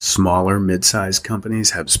Smaller, mid-sized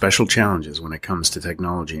companies have special challenges when it comes to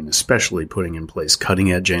technology and especially putting in place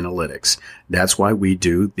cutting-edge analytics. That's why we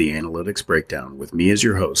do the Analytics Breakdown with me as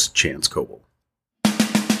your host, Chance Coble.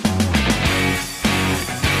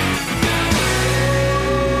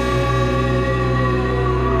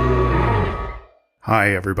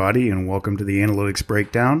 Hi, everybody, and welcome to the Analytics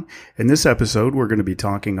Breakdown. In this episode, we're going to be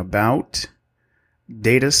talking about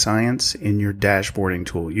data science in your dashboarding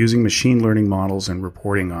tool, using machine learning models and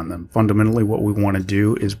reporting on them. Fundamentally, what we want to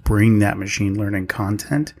do is bring that machine learning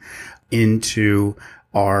content into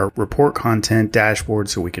our report content dashboard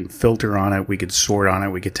so we can filter on it, we could sort on it,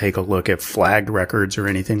 we could take a look at flagged records or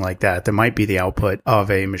anything like that that might be the output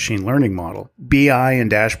of a machine learning model. BI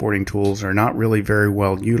and dashboarding tools are not really very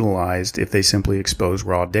well utilized if they simply expose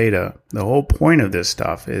raw data. The whole point of this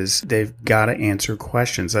stuff is they've got to answer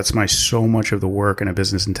questions. That's why so much of the work in a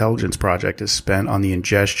business intelligence project is spent on the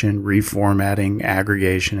ingestion, reformatting,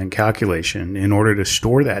 aggregation, and calculation in order to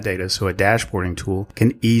store that data so a dashboarding tool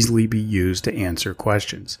can easily be used to answer questions.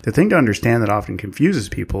 The thing to understand that often confuses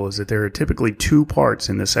people is that there are typically two parts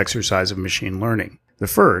in this exercise of machine learning. The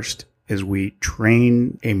first is we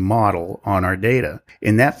train a model on our data.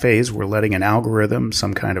 In that phase, we're letting an algorithm,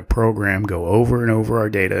 some kind of program, go over and over our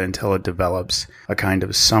data until it develops a kind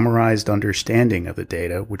of summarized understanding of the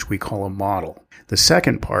data, which we call a model. The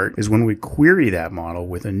second part is when we query that model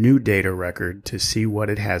with a new data record to see what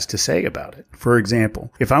it has to say about it. For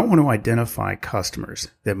example, if I want to identify customers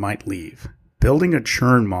that might leave, building a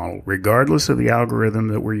churn model, regardless of the algorithm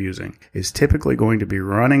that we're using, is typically going to be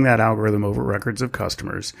running that algorithm over records of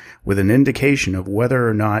customers with an indication of whether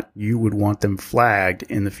or not you would want them flagged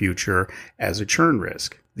in the future as a churn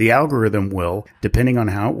risk. The algorithm will, depending on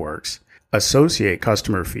how it works, associate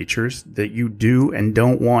customer features that you do and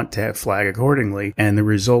don't want to flag accordingly, and the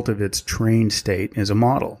result of its trained state is a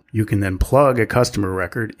model. You can then plug a customer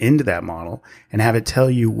record into that model and have it tell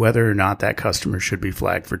you whether or not that customer should be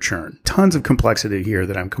flagged for churn. Tons of complexity here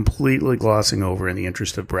that I'm completely glossing over in the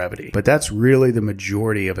interest of brevity, but that's really the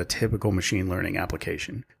majority of a typical machine learning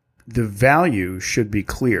application. The value should be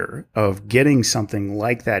clear of getting something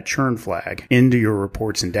like that churn flag into your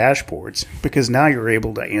reports and dashboards, because now you're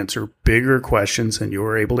able to answer bigger questions than you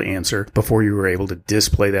were able to answer before you were able to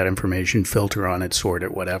display that information, filter on it, sort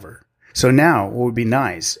it, whatever. So now what would be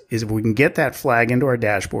nice is if we can get that flag into our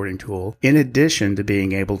dashboarding tool, in addition to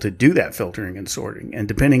being able to do that filtering and sorting. And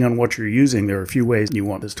depending on what you're using, there are a few ways you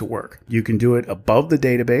want this to work. You can do it above the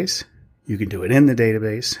database, you can do it in the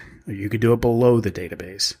database, or you could do it below the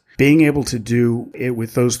database. Being able to do it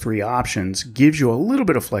with those three options gives you a little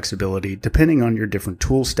bit of flexibility depending on your different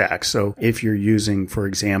tool stacks. So if you're using, for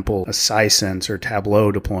example, a Sisense or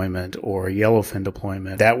Tableau deployment or a Yellowfin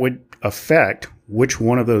deployment, that would affect which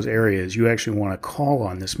one of those areas you actually want to call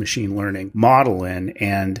on this machine learning model in,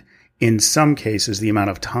 and in some cases, the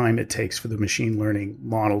amount of time it takes for the machine learning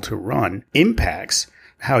model to run impacts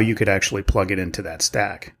how you could actually plug it into that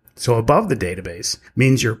stack. So above the database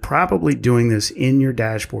means you're probably doing this in your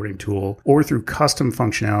dashboarding tool or through custom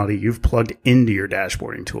functionality you've plugged into your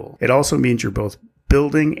dashboarding tool. It also means you're both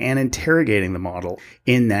building and interrogating the model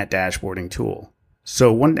in that dashboarding tool.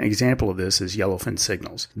 So one example of this is Yellowfin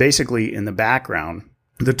Signals. Basically, in the background,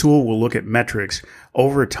 the tool will look at metrics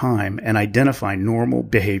over time and identify normal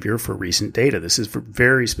behavior for recent data. This is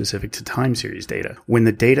very specific to time series data. When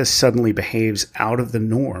the data suddenly behaves out of the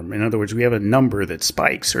norm, in other words, we have a number that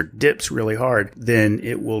spikes or dips really hard, then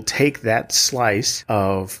it will take that slice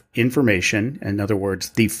of information, in other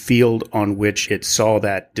words, the field on which it saw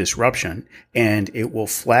that disruption, and it will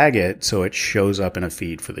flag it so it shows up in a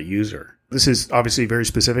feed for the user. This is obviously very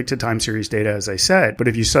specific to time series data, as I said, but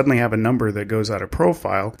if you suddenly have a number that goes out of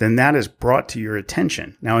profile, then that is brought to your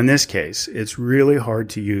attention. Now, in this case, it's really hard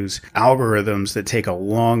to use algorithms that take a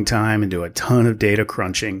long time and do a ton of data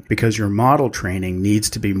crunching because your model training needs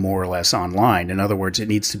to be more or less online. In other words, it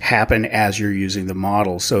needs to happen as you're using the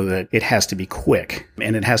model so that it has to be quick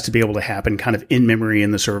and it has to be able to happen kind of in memory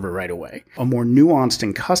in the server right away. A more nuanced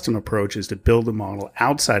and custom approach is to build the model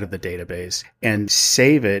outside of the database and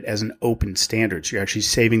save it as an open standard. So you're actually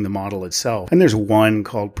saving the model itself. And there's one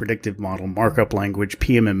called Predictive Model Markup Language,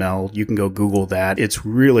 PMML. You can go Google that. It's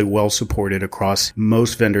really well supported across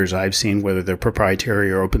most vendors I've seen, whether they're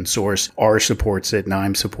proprietary or open source. R supports it,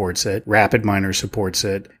 KNIME supports it, RapidMiner supports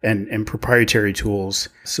it, and proprietary tools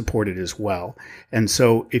support it as well. And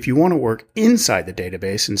so if you want to work inside the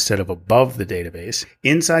database instead of above the database,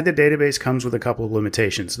 inside the database comes with a couple of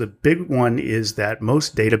limitations. The big one is that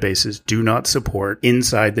most databases do not support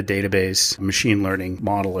inside the database database machine learning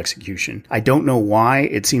model execution. I don't know why.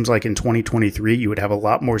 It seems like in 2023, you would have a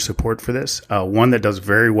lot more support for this. One that does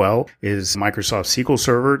very well is Microsoft SQL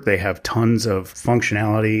Server. They have tons of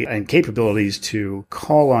functionality and capabilities to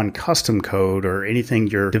call on custom code or anything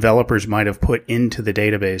your developers might have put into the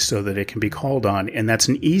database so that it can be called on. And that's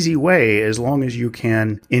an easy way as long as you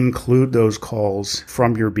can include those calls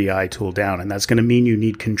from your BI tool down. And that's going to mean you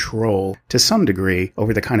need control to some degree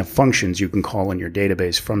over the kind of functions you can call in your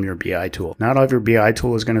database from your BI tool. Not all of your BI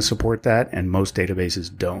tool is going to support that, and most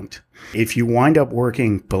databases don't. If you wind up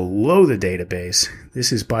working below the database,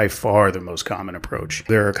 this is by far the most common approach.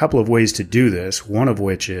 There are a couple of ways to do this, one of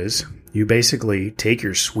which is you basically take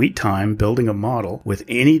your sweet time building a model with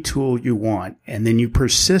any tool you want, and then you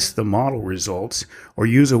persist the model results or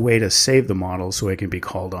use a way to save the model so it can be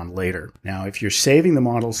called on later. Now, if you're saving the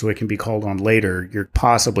model so it can be called on later, you're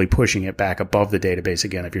possibly pushing it back above the database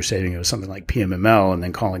again if you're saving it with something like PMML and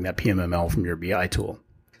then calling that PMML from your BI tool.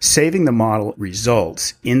 Saving the model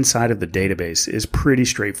results inside of the database is pretty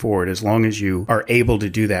straightforward as long as you are able to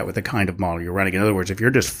do that with the kind of model you're running. In other words, if you're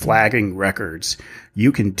just flagging records,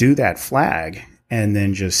 you can do that flag and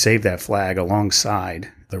then just save that flag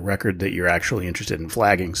alongside the record that you're actually interested in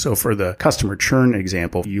flagging. So for the customer churn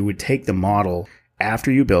example, you would take the model after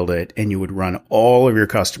you build it and you would run all of your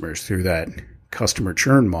customers through that customer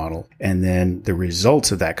churn model, and then the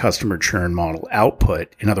results of that customer churn model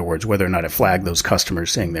output, in other words, whether or not it flagged those customers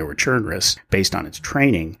saying they were churn risks based on its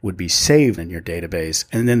training, would be saved in your database,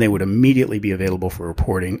 and then they would immediately be available for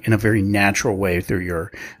reporting in a very natural way through your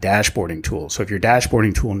dashboarding tool. So if your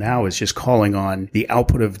dashboarding tool now is just calling on the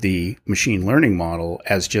output of the machine learning model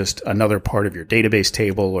as just another part of your database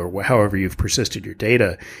table or however you've persisted your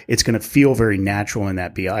data, it's going to feel very natural in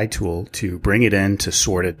that BI tool to bring it in, to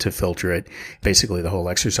sort it, to filter it. Basically, the whole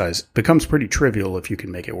exercise becomes pretty trivial if you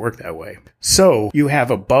can make it work that way. So you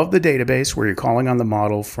have above the database where you're calling on the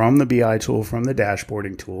model from the BI tool, from the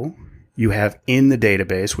dashboarding tool. You have in the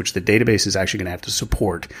database, which the database is actually going to have to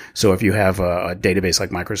support. So if you have a database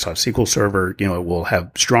like Microsoft SQL Server, it will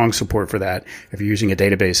have strong support for that. If you're using a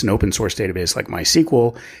database, an open source database like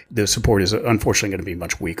MySQL, the support is unfortunately going to be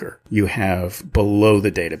much weaker. You have below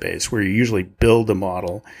the database where you usually build the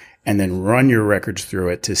model and then run your records through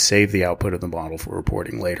it to save the output of the model for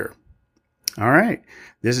reporting later. All right.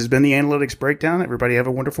 This has been the Analytics Breakdown. Everybody have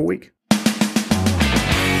a wonderful week.